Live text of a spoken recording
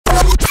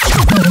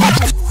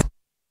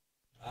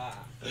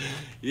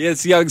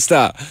Yes,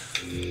 Youngsta.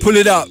 Pull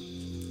it up.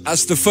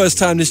 That's the first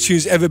time this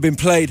tune's ever been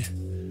played.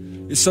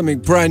 It's something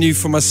brand new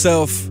for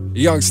myself,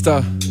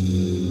 Youngsta,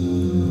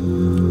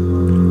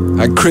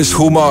 and Chris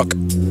Hallmark.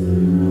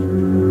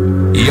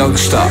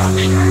 Youngsta.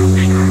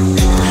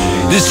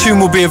 This tune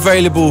will be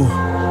available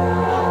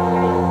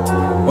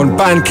on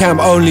Bandcamp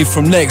only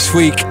from next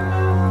week.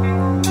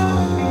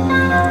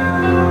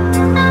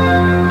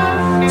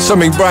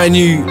 Something brand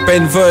new,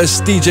 Ben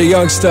Verse, DJ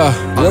Youngsta.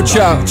 Watch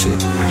out.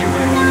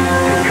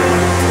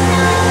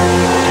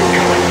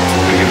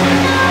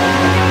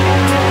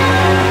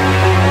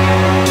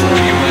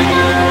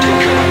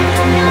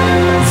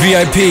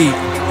 VIP,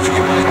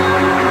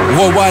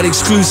 worldwide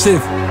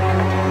exclusive.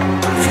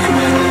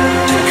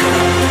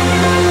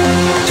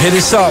 Hit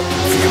us up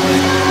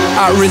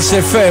at Rinse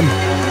FM.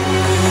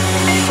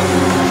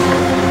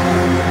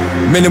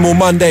 Minimal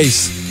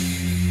Mondays.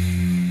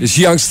 It's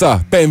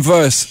Youngsta, Ben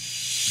Verse.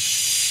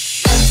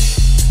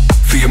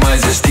 Feel your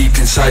minds as deep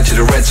inside to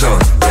the red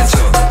zone.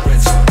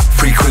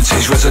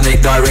 Frequencies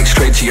resonate direct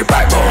straight to your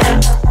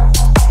backbone.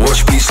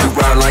 Watch beats loop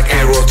round like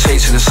air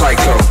rotates in a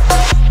cyclone.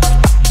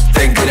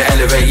 Then gonna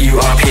elevate you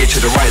up here to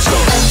the right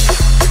zone.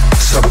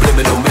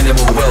 Subliminal,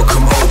 minimal,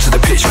 welcome all to the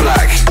pitch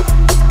black.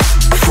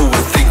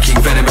 Forward thinking,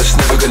 venomous,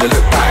 never gonna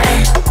look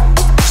back.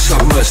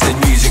 Submersed in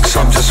music,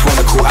 some just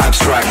wanna call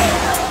abstract.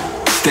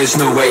 There's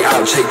no way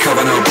out, take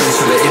cover now, bring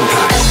to the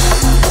impact.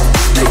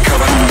 Take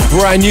cover.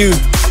 Brand new.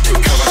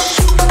 Take cover.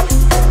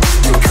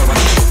 Take cover.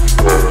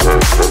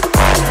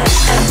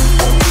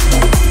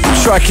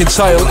 Track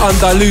entitled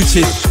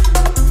Undiluted.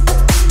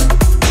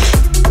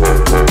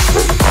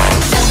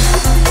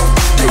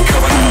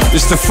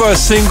 It's the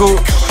first single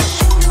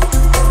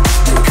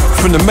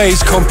from the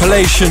Maze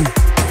compilation.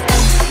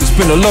 It's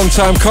been a long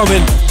time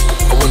coming.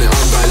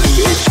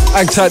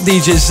 Act out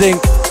DJ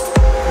Zinc.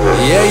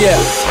 Yeah, yeah.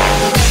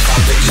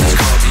 Foundations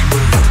can't be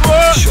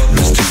moved.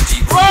 Genres too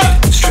deep.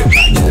 Strip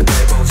back to the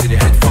bare bones in your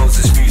headphones.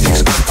 This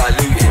music's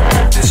undiluted.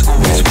 There's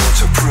always more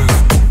to prove,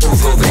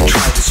 although they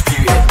try to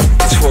dispute it.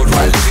 It's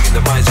worldwide, living in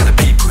the minds of the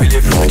people who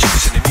live from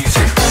producing the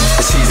music.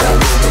 It sees that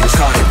moment in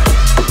time,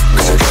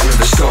 cause the gun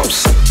never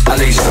stops. I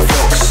lace the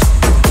box,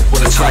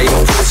 wanna tie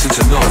your thoughts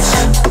into knots.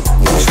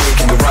 Who's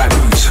making the right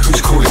moves?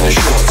 Who's calling the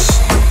shots?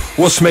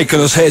 What's making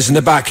those hairs in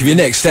the back of your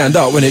neck stand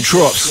up when it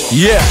drops?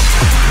 Yeah.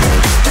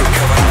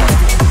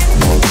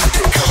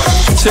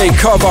 Take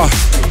cover.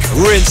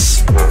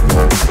 Rinse.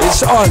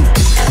 It's on.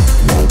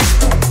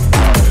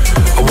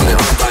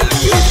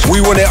 We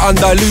want it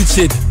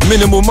undiluted.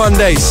 Minimal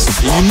Mondays.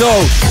 You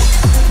know.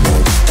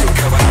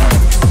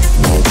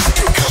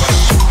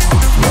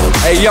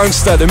 Hey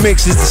Youngsta, the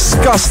mix is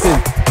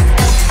disgusting.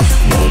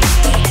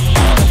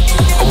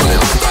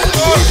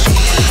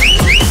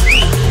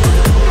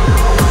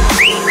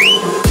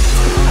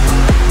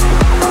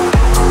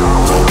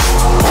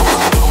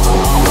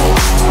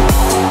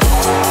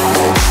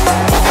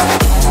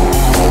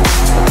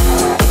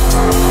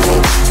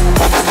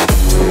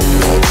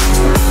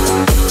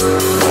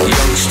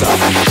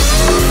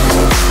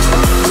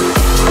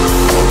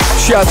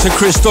 Shout out to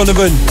Chris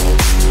Donovan,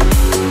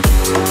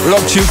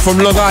 locked in from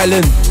Long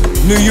Island,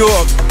 New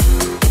York.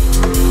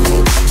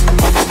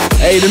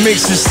 Hey, the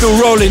mix is still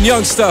rolling,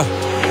 Youngsta.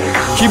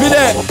 Keep it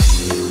there.